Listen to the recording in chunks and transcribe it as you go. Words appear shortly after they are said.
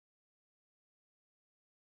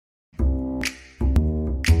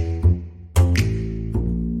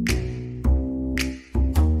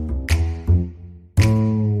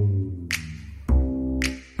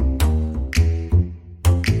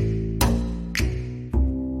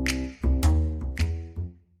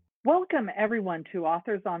Welcome, everyone, to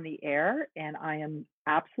Authors on the Air, and I am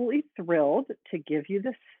absolutely thrilled to give you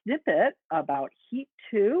this snippet about Heat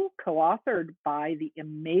 2, co authored by the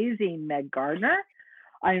amazing Meg Gardner.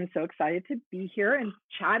 I am so excited to be here and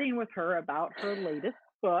chatting with her about her latest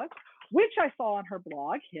book, which I saw on her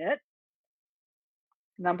blog hit.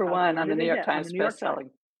 Number How 1 far on the did New it York get on the Times New York Times?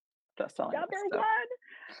 bestselling Number list, so one.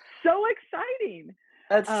 So exciting.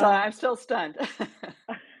 it's Um, I'm still stunned.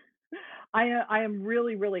 I am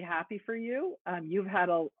really, really happy for you. You've had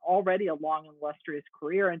already a long and illustrious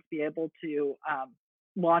career, and to be able to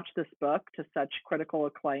launch this book to such critical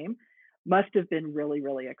acclaim must have been really,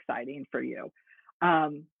 really exciting for you.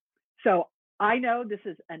 Um, so I know this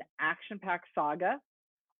is an action-packed saga.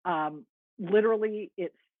 Um, Literally,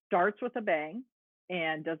 it starts with a bang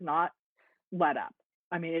and does not let up.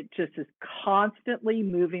 I mean, it just is constantly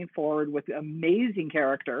moving forward with amazing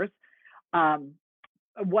characters. Um,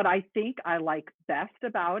 what I think I like best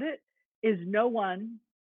about it is no one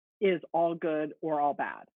is all good or all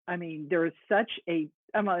bad. I mean, there is such a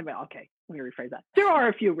okay, let me rephrase that. There are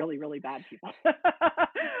a few really, really bad people.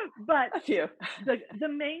 But A few. the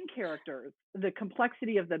main characters, the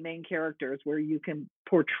complexity of the main characters where you can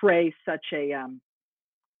portray such a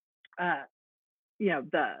uh you know,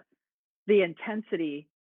 the intensity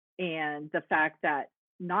and the fact that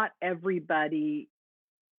not everybody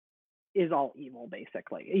is all evil,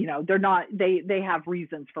 basically. They're not, they have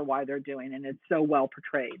reasons for why they're doing, and it's so well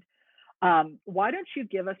portrayed. Why don't you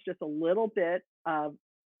give us just a little bit of,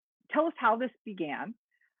 tell us how this began,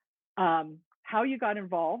 how you got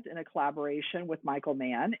involved in a collaboration with Michael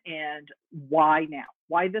Mann, and why now?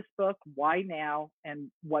 Why this book? Why now?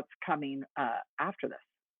 And what's coming after this?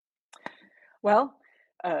 Well,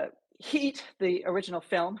 uh, Heat, the original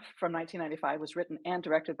film from 1995, was written and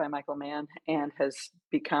directed by Michael Mann and has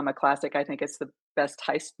become a classic. I think it's the best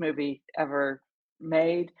heist movie ever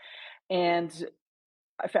made, and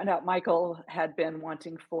I found out Michael had been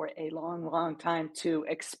wanting for a long, long time to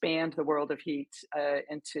expand the world of Heat,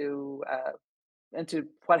 into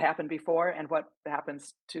what happened before and what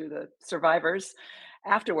happens to the survivors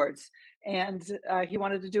afterwards. And he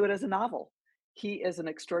wanted to do it as a novel. He is an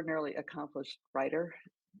extraordinarily accomplished writer.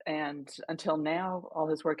 And until now, all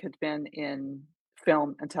his work had been in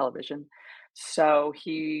film and television. So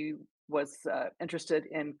he was interested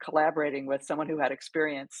in collaborating with someone who had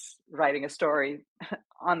experience writing a story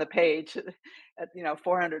on the page at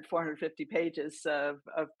 450 pages of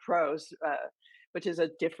prose, which is a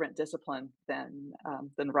different discipline than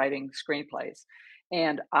writing screenplays.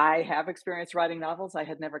 And I have experience writing novels. I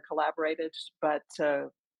had never collaborated, but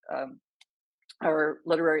um, our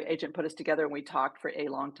literary agent put us together and we talked for a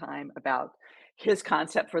long time about his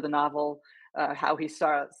concept for the novel, how he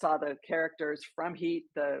saw the characters from Heat,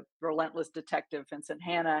 the relentless detective Vincent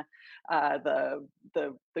Hanna, the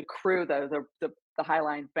crew, the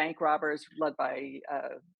Highline bank robbers led by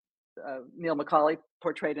Neil McCauley,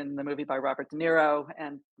 portrayed in the movie by Robert De Niro,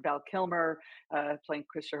 and Val Kilmer playing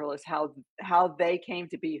Christopher Hollis, how they came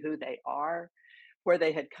to be who they are, where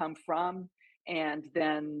they had come from, and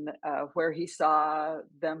then where he saw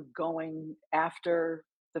them going after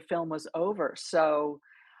the film was over. So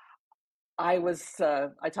I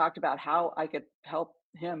talked about how I could help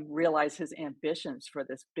him realize his ambitions for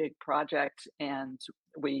this big project, and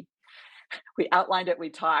we we outlined it. We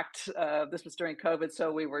talked. This was during COVID,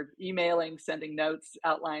 so we were emailing, sending notes,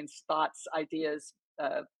 outlines, thoughts, ideas,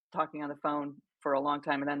 talking on the phone for a long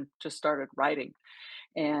time, and then just started writing.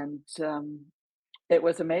 And it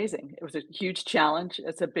was amazing. It was a huge challenge.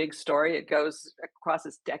 It's a big story. It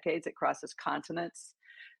crosses decades. It crosses continents.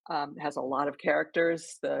 It has a lot of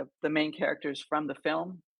characters. The main characters from the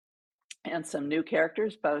film and some new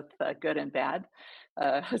characters, both good and bad,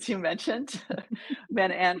 as you mentioned,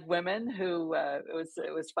 men and women. Who it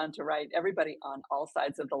was fun to write. Everybody on all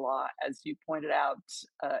sides of the law, as you pointed out.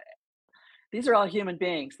 Uh, these are all human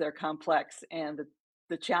beings. They're complex, and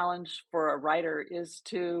the challenge for a writer is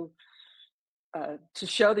to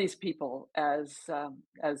show these people as I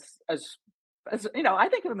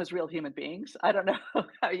think of them as real human beings. I don't know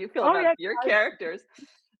how you feel Oh about yeah, your characters.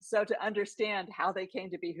 So to understand how they came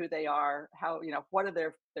to be who they are, how what are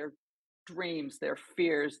their dreams, their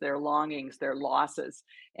fears, their longings, their losses,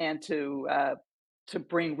 and to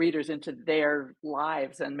bring readers into their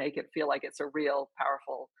lives and make it feel like it's a real,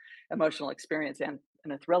 powerful, emotional experience and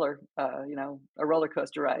a thriller, a roller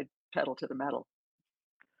coaster ride, pedal to the metal.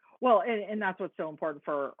 well, and that's what's so important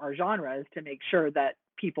for our genre, is to make sure that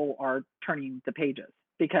people are turning the pages,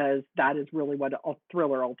 because that is really what a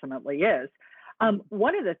thriller ultimately is. Mhm.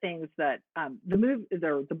 One of the things that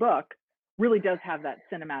the book really does have that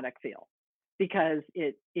cinematic feel, because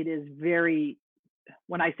it is very.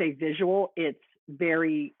 when I say visual, it's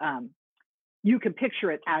very you can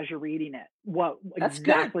picture it as you're reading it, what That's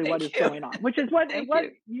good. exactly what is Thank you. going on, which is what Thank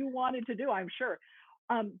you. you wanted to do, I'm sure.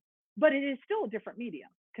 But it is still a different medium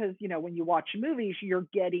because when you watch movies, you're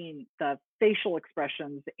getting the facial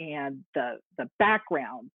expressions and the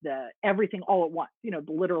background, the everything all at once.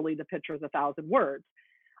 Literally the picture is a thousand words.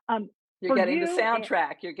 Um, You're for getting the you,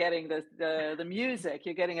 soundtrack, you're getting the music,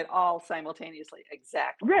 you're getting it all simultaneously.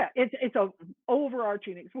 Exactly. yeah, it's a Mhm.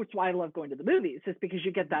 overarching, which is why I love going to the movies, is because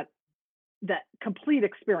you get that complete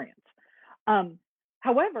experience. Um,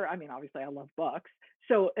 However, I mean, obviously, I love books.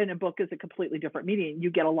 So, and a book is a completely different medium. You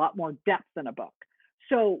get a lot more depth in a book.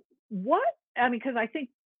 So, what I mean, because I think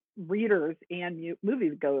readers and movie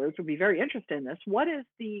goers would be very interested in this. What is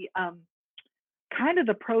the kind of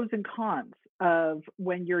the pros and cons of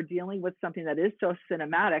when you're dealing with something that is so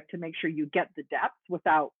cinematic to make sure you get the depth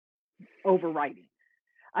without overwriting?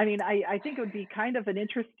 I mean, I think it would be kind of an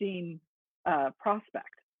interesting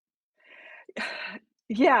prospect.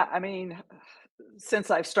 Yeah, I mean,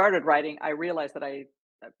 since I've started writing, I realized that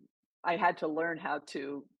I had to learn how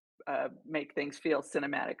to make things feel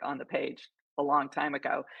cinematic on the page a long time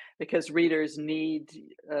ago because readers need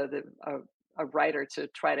a writer to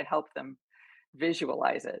try to help them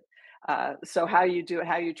visualize it. So how you do it,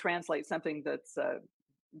 how you translate something that's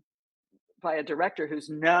by a director who's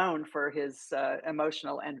known for his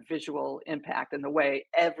emotional and visual impact and the way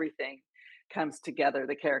everything comes together,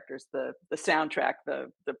 the characters, the soundtrack,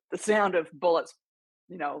 the sound of bullets,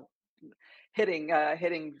 you know,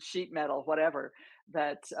 hitting sheet metal, whatever.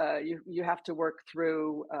 That you have to work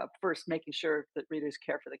through first, making sure that readers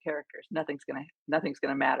care for the characters. Nothing's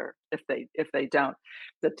gonna matter if they don't.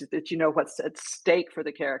 That you know what's at stake for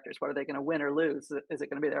the characters. What are they going to win or lose? Is it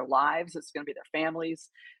going to be their lives? Is it going to be their families?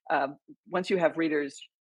 Once you have readers,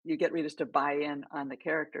 you get readers to buy in on the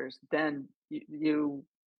characters. Then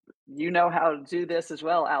you know how to do this as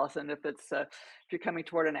well, Allison. If you're coming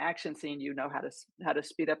toward an action scene, you know how to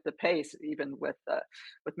speed up the pace, even with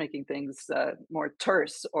making things more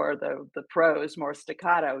terse or the prose more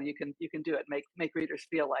staccato. You can do it. Make readers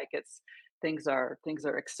feel like things are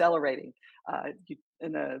accelerating.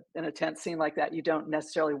 In a tense scene like that, you don't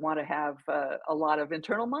necessarily want to have a lot of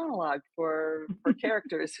internal monologue for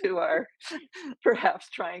characters who are perhaps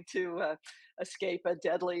trying to escape a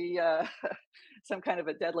deadly some kind of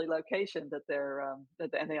a deadly location that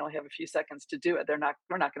and they only have a few seconds to do it. We're not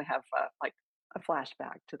going to have like a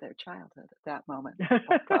flashback to their childhood at that moment,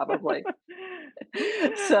 probably.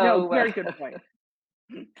 No, so uh, very good point.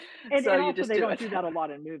 And so and you also just they do don't it. do that a lot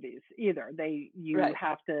in movies either. You Right,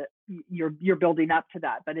 have to you're building up to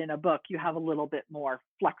that, but in a book you have a little bit more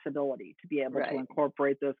flexibility to be able to right.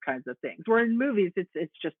 incorporate those kinds of things. Where in movies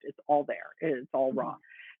it's all there. It's all raw. Mhm.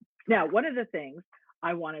 Now, one of the things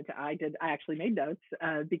I actually made notes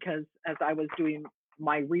because as I was doing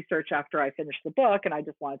my research after I finished the book, and I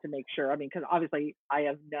just wanted to make sure. I mean, because obviously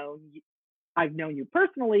I've known you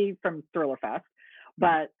personally from Thriller Fest, Mhm.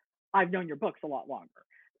 but I've known your books a lot longer.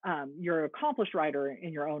 You're an accomplished writer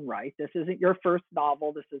in your own right. This isn't your first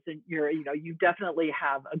novel. This isn't you definitely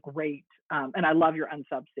have a great, and I love your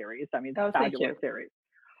Unsub series. I mean, it's Oh, a thank fabulous you. series.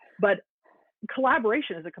 But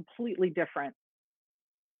collaboration is a completely different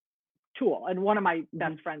tool. And one of my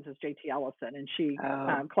best Mhm. friends is JT Ellison, and she Oh,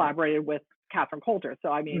 yeah. collaborated with Catherine Coulter. So,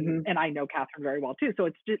 I mean, Mhm. and I know Catherine very well too. So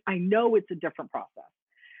I know it's a different process.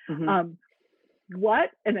 Mhm. Um,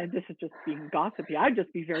 and then this is just being gossipy, I'd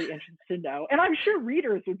just be very interested to know, and I'm sure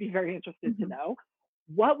readers would be very interested to Mhm. know,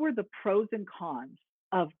 what were the pros and cons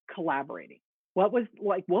of collaborating? What was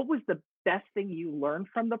the best thing you learned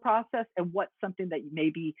from the process, and what's something that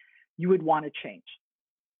maybe you would want to change?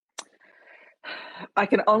 I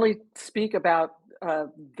can only speak about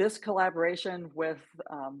this collaboration with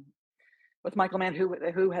Michael Mann,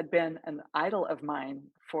 who had been an idol of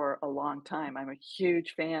mine for a long time. I'm a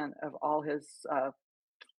huge fan of all his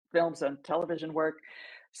films and television work.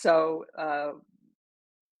 So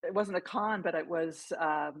it wasn't a con, but it was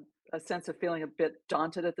a sense of feeling a bit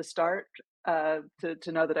daunted at the start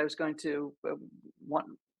to know that I was going to want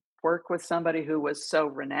work with somebody who was so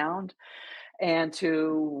renowned and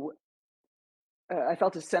to I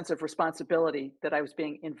felt a sense of responsibility that I was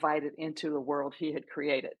being invited into the world he had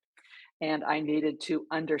created. And I needed to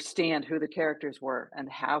understand who the characters were and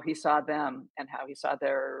how he saw them and how he saw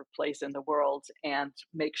their place in the world and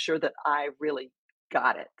make sure that I really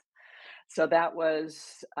got it. So that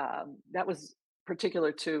was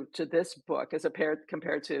particular to this book as a pair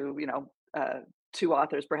compared to two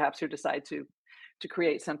authors perhaps who decide to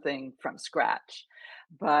create something from scratch.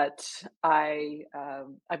 but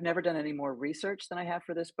I've never done any more research than I have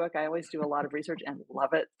for this book. I always do a lot of research and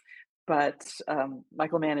love it, but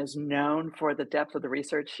Michael Mann is known for the depth of the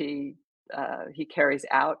research he carries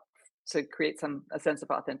out to create a sense of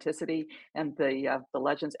authenticity and the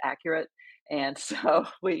legends accurate. And so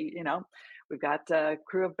we've got a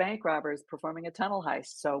crew of bank robbers performing a tunnel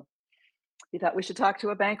heist. So he thought we should talk to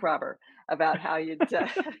a bank robber about how you'd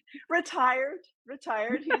retired.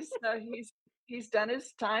 He's done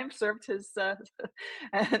his time, served his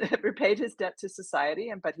and repaid his debt to society,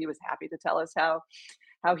 and but he was happy to tell us how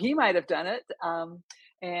he might have done it.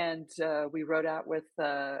 And we rode out with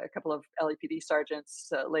a couple of LAPD sergeants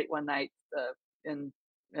late one night in,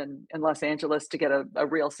 in Los Angeles to get a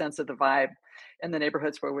real sense of the vibe in the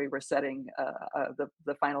neighborhoods where we were setting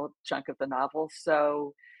the final chunk of the novel.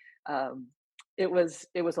 So um, it was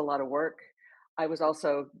a lot of work. I was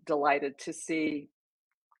also delighted to see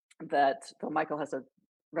that though Michael has a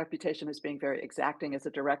reputation as being very exacting as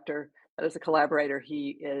a director, but as a collaborator,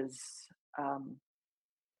 he is um,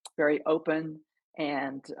 very open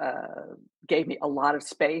and gave me a lot of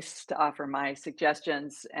space to offer my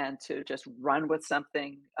suggestions and to just run with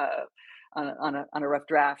something on a rough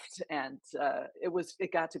draft. And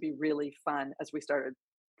it got to be really fun as we started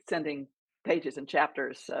sending pages and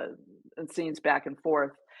chapters and scenes back and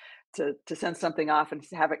forth to send something off and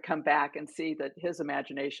have it come back and see that his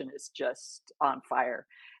imagination is just on fire.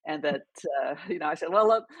 And that I said, well,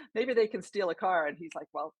 look, maybe they can steal a car, and he's like,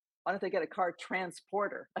 well, why don't they get a car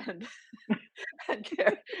transporter and and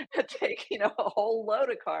take a whole load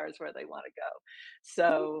of cars where they want to go.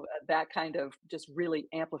 So that kind of just really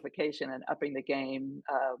amplification and upping the game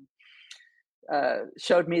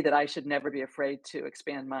showed me that I should never be afraid to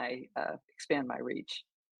expand my reach.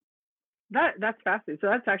 That's fascinating. So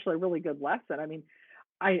that's actually a really good lesson. I mean,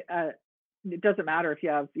 I it doesn't matter if you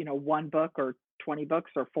have, one book or 20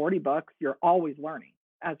 books or 40 books, you're always learning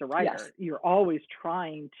as a Yes. writer. You're always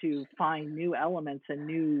trying to find new elements and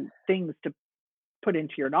new things to put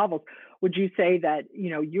into your novels. Would you say that,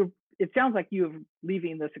 it sounds like you're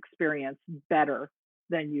leaving this experience better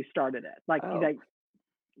than you started it. Like Oh, that,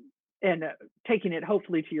 and taking it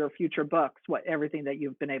hopefully to your future books, what everything that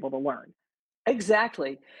you've been able to learn.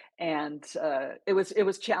 exactly. And it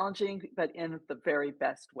was challenging, but in the very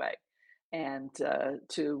best way. And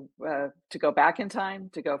to go back in time,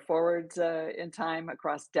 to go forwards in time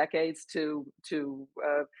across decades, to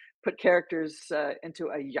put characters into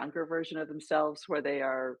a younger version of themselves, where they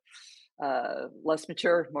are less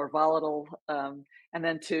mature, more volatile, and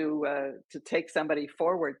then to take somebody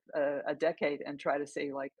forward a decade and try to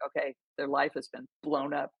say, like, okay, their life has been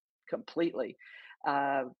blown up completely.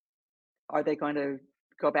 Uh, are they going to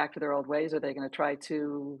go back to their old ways? Are they going to try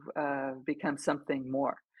to become something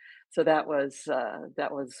more? So that was a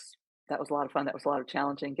lot of fun. That was a lot of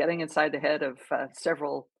challenging. Getting inside the head of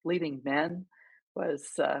several leading men was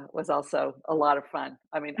also a lot of fun.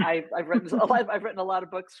 I mean, I've written a lot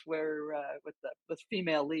of books where with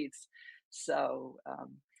female leads, so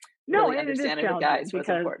No, really and it is understanding the challenging guys was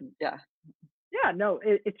because important. Yeah. yeah, no,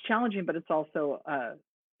 it's challenging, but it's also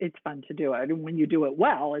it's fun to do it. And when you do it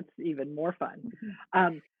well, it's even more fun.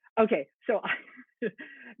 Mhm. Okay, so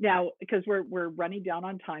now because we're running down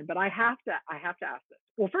on time, but I have to ask this.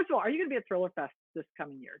 Well, first of all, are you going to be at Thriller Fest this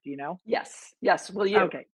coming year? Do you know? Yes, yes. Will you?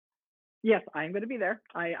 Okay, yes, I'm going to be there.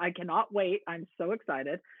 I cannot wait. I'm so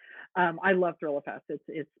excited. I love Thriller Fest.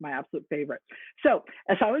 It's my absolute favorite. So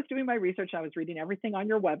as I was doing my research, I was reading everything on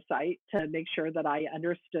your website to make sure that I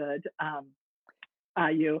understood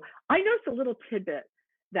you. I noticed a little tidbit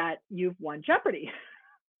that you've won Jeopardy,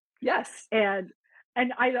 Yes. and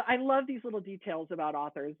I love these little details about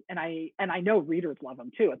authors, and I know readers love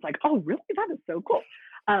them too. It's like, oh, really? That is so cool.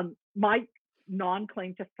 My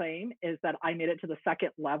non-claim to fame is that I made it to the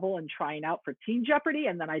second level in trying out for Teen Jeopardy,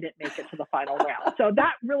 and then I didn't make it to the final round. So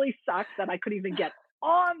that really sucks that I couldn't even get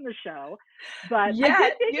on the show. But I did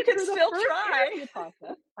Yet make you it can through the still first try. interview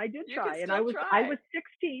process. I did You can try, and I still was I try. was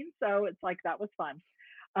 16, so it's like that was fun.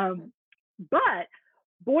 But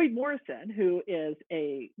Boyd Morrison, who is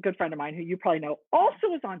a good friend of mine, who you probably know,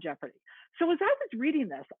 also is on Jeopardy. So as I was reading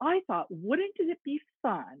this, I thought, wouldn't it be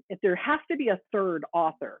fun if there has to be a third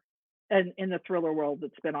author in the thriller world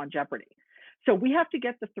that's been on Jeopardy? So we have to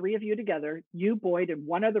get the three of you together, you, Boyd, and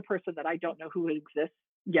one other person that I don't know who exists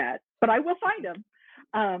yet, but I will find him,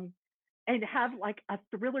 um, and have like a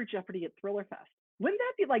thriller Jeopardy at Thriller Fest. Wouldn't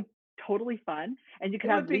that be like totally fun? And you It could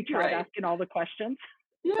would have be Lee Child great. asking all the questions.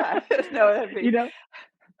 Yeah. No, that'd you be know,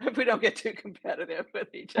 if we don't get too competitive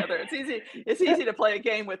with each other. It's easy to play a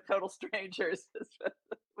game with total strangers,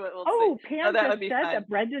 but we'll see. Oh, No, Pam that just would be said fun. that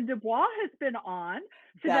Brendan Dubois has been on.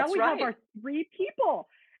 So now That's we have right. our 3 people,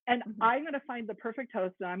 and Mhm. I'm gonna find the perfect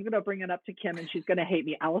host, and I'm gonna bring it up to Kim, and she's gonna hate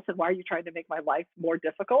me. "Allison, why are you trying to make my life more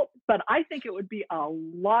difficult?" But I think it would be a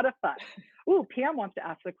lot of fun. Ooh, Pam wants to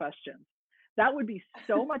ask the questions. That would be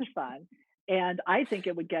so much fun, and I think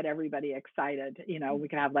it would get everybody excited. We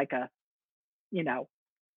could have like a, you know,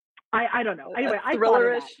 I don't know. A Anyway, I thought of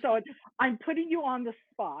that. thrillerish. So I'm putting you on the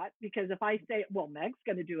spot because if I say, "Well, Meg's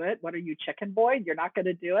gonna do it," what are you, chicken boy? You're not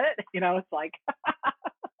gonna do it? It's like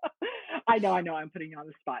I know, I'm putting you on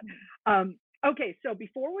the spot. Okay, so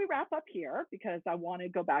before we wrap up here, because I want to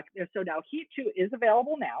go back there. So now Heat 2 is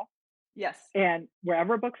available now, Yes. and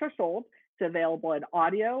wherever books are sold, it's available in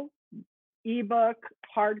audio, ebook,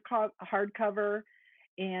 hardcover.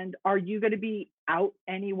 And are you going to be out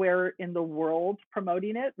anywhere in the world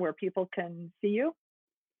promoting it where people can see you?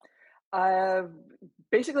 Uh,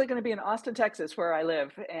 Basically gonna be in Austin, Texas, where I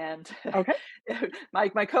live, and Okay.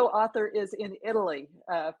 my co-author is in Italy,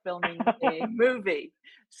 filming a movie.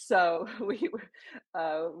 So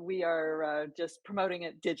we are just promoting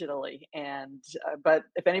it digitally, and but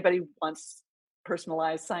if anybody wants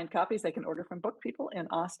personalized signed copies, they can order from Book People in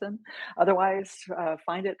Austin. Otherwise,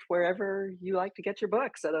 find it wherever you like to get your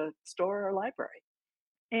books at a store or library.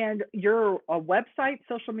 And your a website,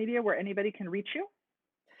 social media where anybody can reach you?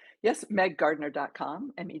 Yes,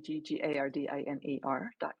 meggardner.com,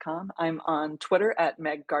 meggardiner.com. I'm on Twitter at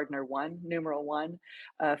meggardner1, numeral one,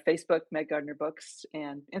 Facebook, Meg Gardner Books,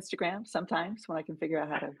 and Instagram sometimes when I can figure out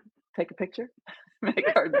how to take a picture, Meg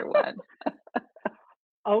Gardner1.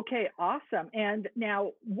 Okay, awesome. And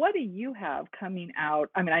now, what do you have coming out?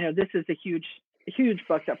 I mean, I know this is a huge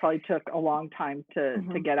book that probably took a long time to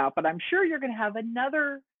Mhm. get out, but I'm sure you're going to have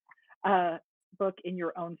another uh, book in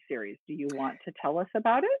your own series. Do you want to tell us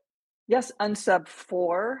about it? Yes, Unsub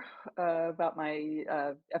 4 about my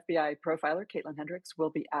FBI profiler, Caitlin Hendricks, will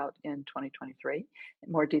be out in 2023.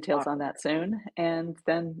 More details on Awesome, that soon. And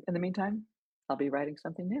then in the meantime, I'll be writing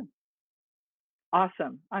something new.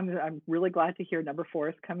 awesome. I'm really glad to hear number 4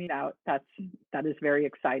 is coming out. That is very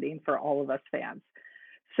exciting for all of us fans.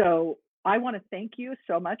 So I want to thank you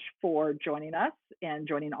so much for joining us and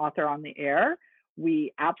joining Author on the Air.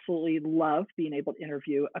 We absolutely love being able to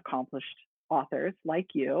interview accomplished authors like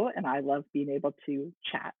you, and I love being able to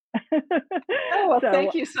chat. Oh, well, so,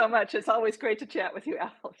 thank you so much. It's always great to chat with you,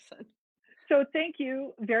 Allison. so thank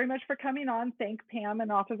you very much for coming on. Thank Pam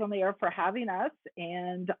and Authors on the Air for having us,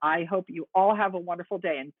 and I hope you all have a wonderful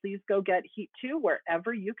day. And please go get Heat 2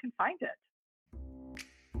 wherever you can find it.